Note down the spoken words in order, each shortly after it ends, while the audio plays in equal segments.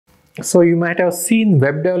So you might have seen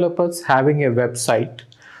web developers having a website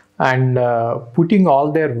and putting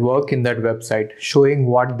all their work in that website, showing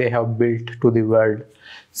what they have built to the world.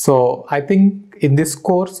 So I think in this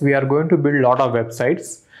course we are going to build a lot of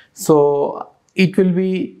websites. So it will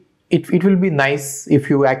be nice if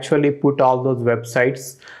you actually put all those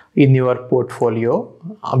websites in your portfolio,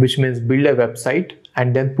 which means build a website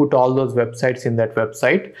and then put all those websites in that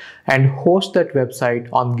website and host that website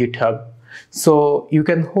on GitHub. So you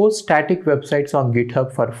can host static websites on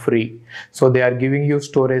GitHub for free. So they are giving you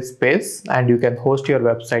storage space and you can host your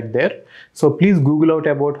website there. So please Google out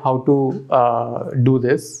about how to do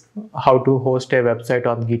this, how to host a website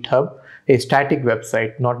on GitHub, a static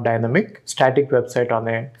website, not dynamic, static website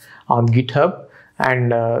on GitHub,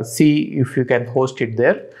 and see if you can host it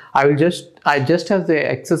there. I just as the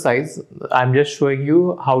exercise, I'm just showing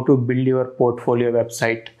you how to build your portfolio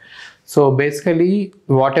website. So basically,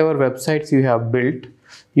 whatever websites you have built,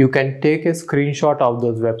 you can take a screenshot of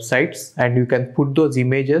those websites and you can put those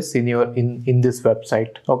images in this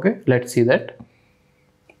website. Okay, let's see that.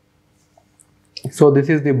 So this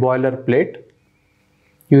is the boilerplate.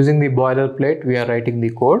 Using the boilerplate, we are writing the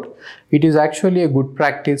code. It is actually a good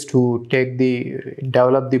practice to use the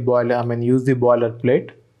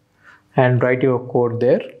boilerplate and write your code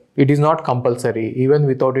there. It is not compulsory. Even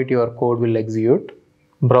without it, your code will execute.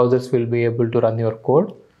 Browsers will be able to run your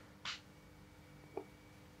code.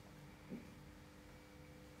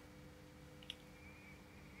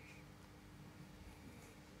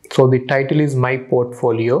 So the title is My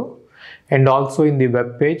Portfolio, and also in the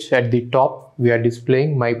web page at the top we are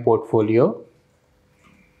displaying My Portfolio.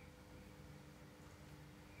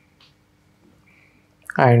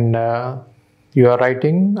 And you are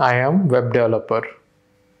writing I am web developer.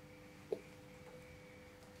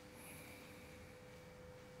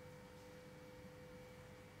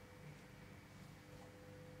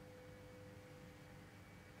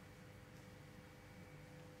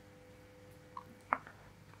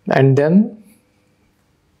 And then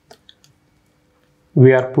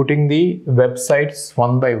we are putting the websites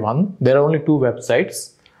one by one. There are only 2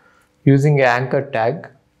 websites using an anchor tag.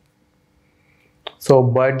 So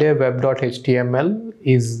birthdayWeb.html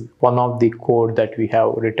is one of the code that we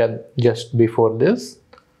have written just before this.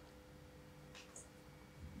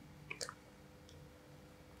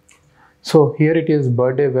 So here it is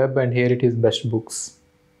birthday web and here it is best books.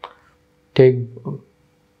 Take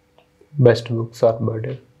best books or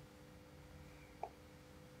birthday.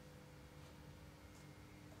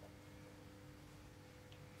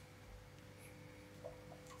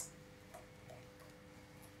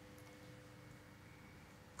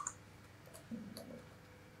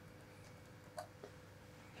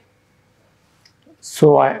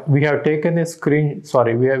 So we have taken a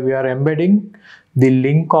we are embedding the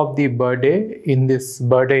link of the birthday in this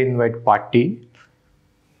birthday invite party.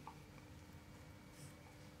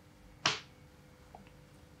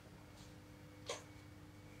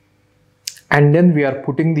 And then we are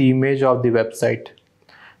putting the image of the website,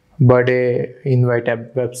 birthday invite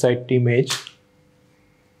website image.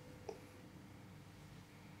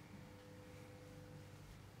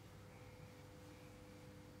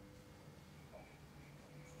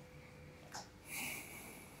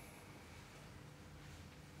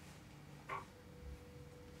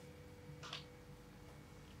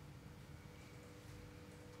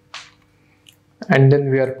 And then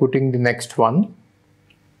we are putting the next one,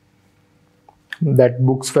 that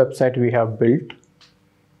books website we have built.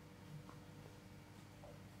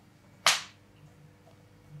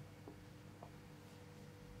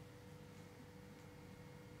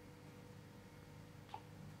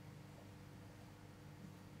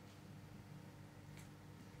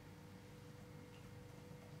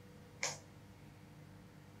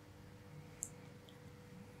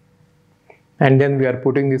 And then we are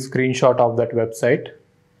putting the screenshot of that website.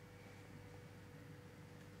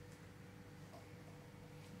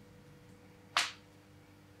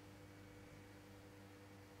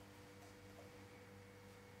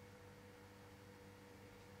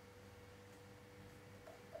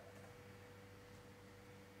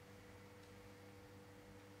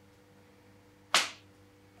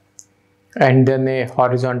 And then a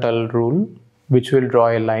horizontal rule which will draw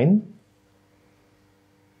a line.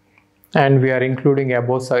 And we are including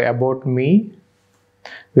about me.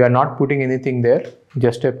 We are not putting anything there,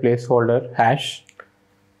 just a placeholder hash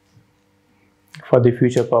for the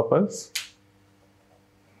future purpose.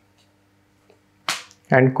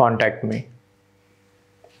 And contact me.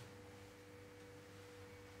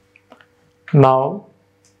 Now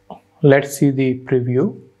let's see the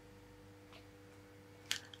preview.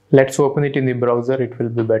 Let's open it in the browser, it will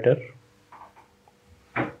be better.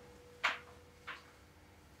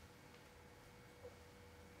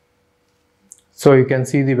 So you can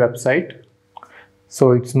see the website.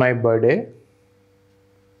 So it's my birthday.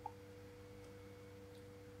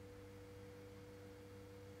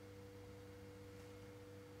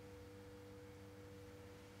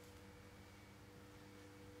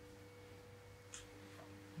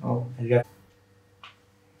 Oh, yeah.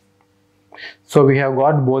 So we have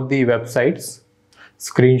got both the websites,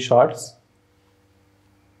 screenshots.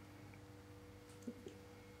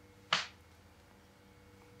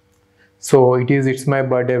 So it's my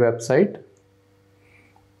birthday website,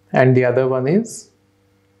 and the other one is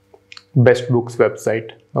best books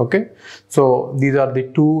website. Okay, so these are the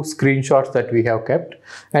two screenshots that we have kept,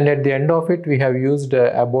 and at the end of it we have used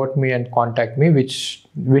about me and contact me,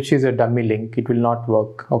 which is a dummy link. It will not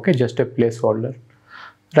work. Okay, just a placeholder,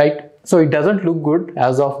 right? So it doesn't look good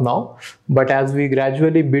as of now, but as we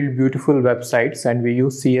gradually build beautiful websites and we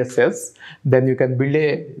use CSS, then you can build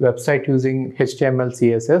a website using HTML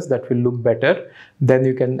CSS that will look better. Then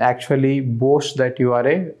you can actually boast that you are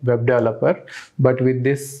a web developer. But with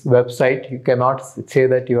this website, you cannot say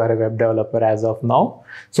that you are a web developer as of now.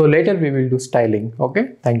 So later we will do styling.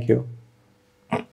 Okay, thank you.